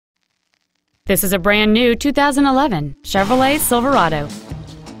This is a brand new 2011 Chevrolet Silverado.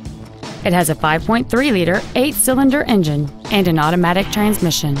 It has a 5.3-liter 8-cylinder engine and an automatic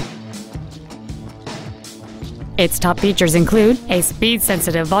transmission. Its top features include a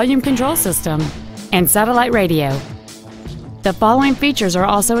speed-sensitive volume control system and satellite radio. The following features are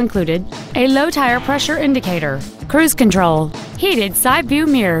also included: a low tire pressure indicator, cruise control, heated side view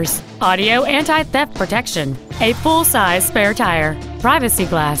mirrors, audio anti-theft protection, a full-size spare tire, privacy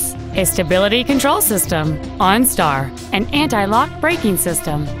glass, a stability control system, OnStar, an anti-lock braking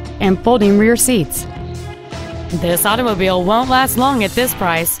system, and folding rear seats. This automobile won't last long at this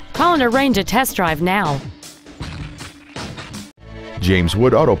price. Call and arrange a test drive now. James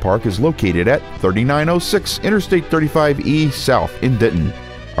Wood Auto Park is located at 3906 Interstate 35E South in Denton.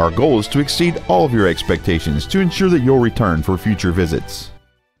 Our goal is to exceed all of your expectations to ensure that you'll return for future visits.